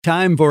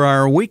Time for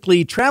our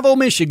weekly Travel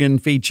Michigan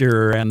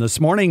feature, and this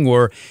morning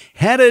we're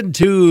headed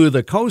to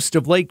the coast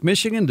of Lake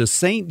Michigan to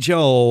St.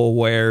 Joe,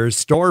 where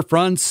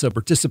storefronts of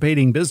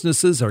participating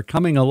businesses are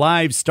coming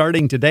alive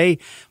starting today.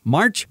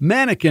 March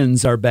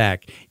Mannequins are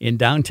back in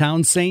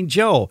downtown St.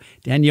 Joe.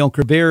 Danielle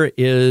Crevier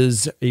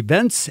is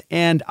Events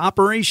and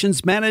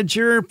Operations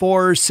Manager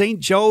for St.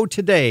 Joe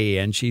today,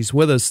 and she's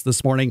with us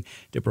this morning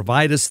to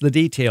provide us the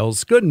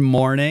details. Good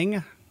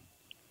morning.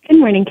 Good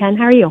morning, Ken.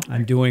 How are you?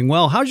 I'm doing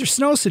well. How's your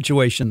snow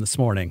situation this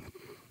morning?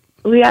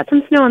 We got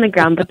some snow on the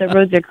ground, but the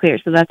roads are clear,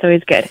 so that's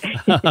always good.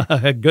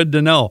 Good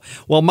to know.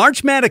 Well,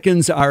 March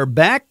Mannequins are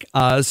back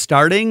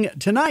starting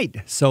tonight.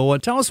 So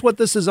tell us what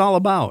this is all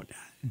about.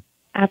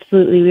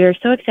 Absolutely. We are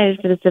so excited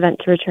for this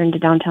event to return to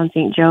downtown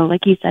St. Joe.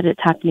 Like you said,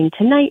 it's happening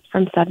tonight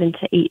from 7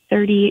 to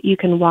 8:30. You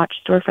can watch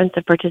storefronts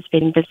of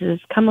participating businesses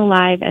come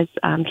alive as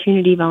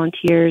community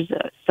volunteers,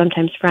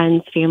 sometimes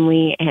friends,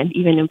 family, and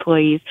even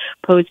employees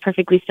pose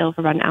perfectly still for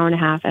about an hour and a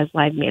half as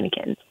live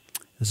mannequins.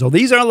 So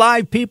these are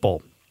live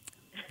people.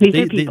 These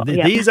are people.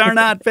 These are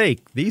not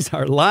fake. These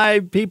are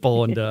live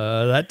people, and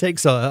that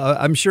takes,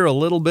 I'm sure, a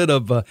little bit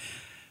of,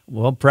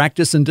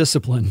 practice and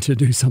discipline to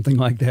do something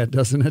like that,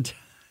 doesn't it?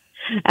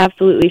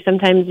 Absolutely.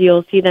 Sometimes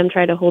you'll see them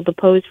try to hold the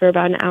pose for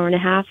about an hour and a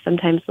half.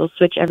 Sometimes they'll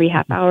switch every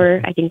half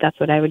hour. I think that's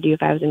what I would do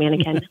if I was a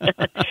mannequin.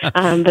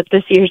 But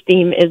this year's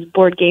theme is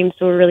board games,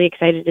 so we're really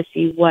excited to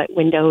see what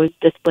windows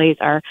displays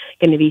are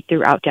going to be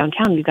throughout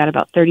downtown. We've got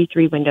about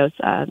 33 windows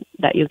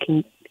that you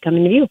can come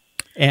into view.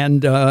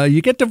 And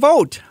you get to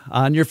vote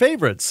on your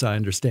favorites, I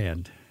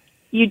understand.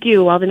 You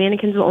do. While the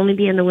mannequins will only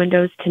be in the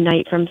windows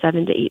tonight from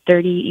 7 to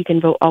 8:30, you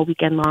can vote all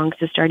weekend long.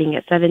 So starting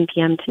at 7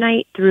 p.m.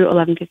 tonight through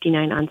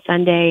 11:59 on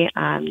Sunday,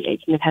 you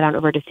can head on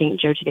over to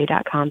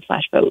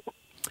stjoetoday.com/vote.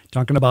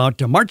 Talking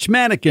about March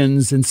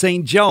Mannequins in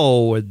St.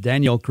 Joe with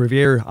Danielle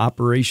Crevier,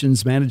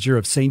 Operations Manager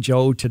of St.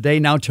 Joe today.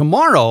 Now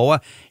tomorrow,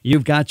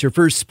 you've got your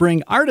first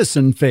Spring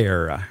Artisan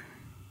Fair.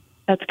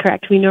 That's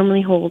correct. We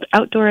normally hold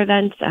outdoor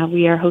events.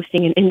 We are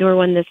hosting an indoor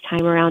one this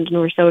time around, and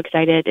we're so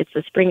excited. It's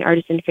the Spring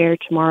Artisan Fair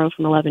tomorrow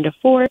from 11 to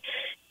 4. It's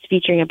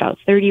featuring about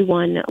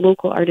 31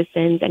 local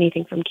artisans,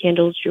 anything from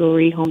candles,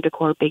 jewelry, home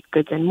decor, baked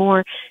goods, and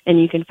more.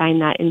 And you can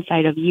find that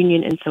inside of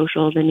Union and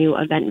Social, the new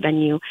event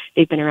venue.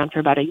 They've been around for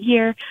about a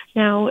year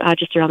now,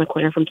 just around the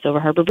corner from Silver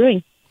Harbor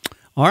Brewing.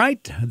 All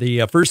right,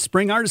 the first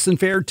Spring Artisan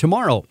Fair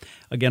tomorrow,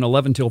 again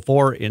 11 till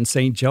 4 in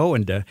St. Joe,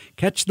 and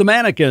catch the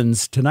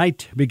mannequins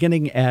tonight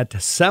beginning at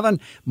 7.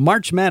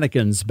 March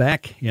Mannequins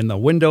back in the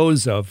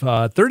windows of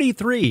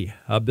 33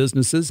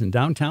 businesses in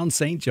downtown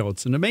St. Joe.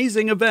 It's an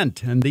amazing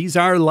event, and these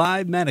are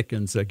live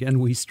mannequins. Again,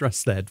 we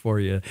stress that for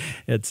you.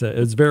 It's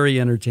very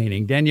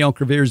entertaining. Danielle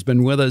Crevier has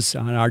been with us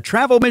on our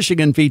Travel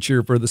Michigan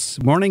feature for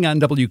this morning on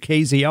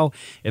WKZO,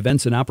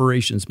 Events and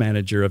Operations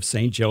Manager of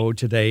St. Joe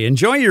today.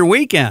 Enjoy your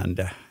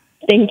weekend.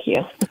 Thank you.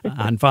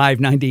 On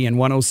 590 and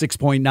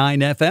 106.9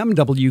 FM,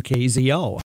 WKZO.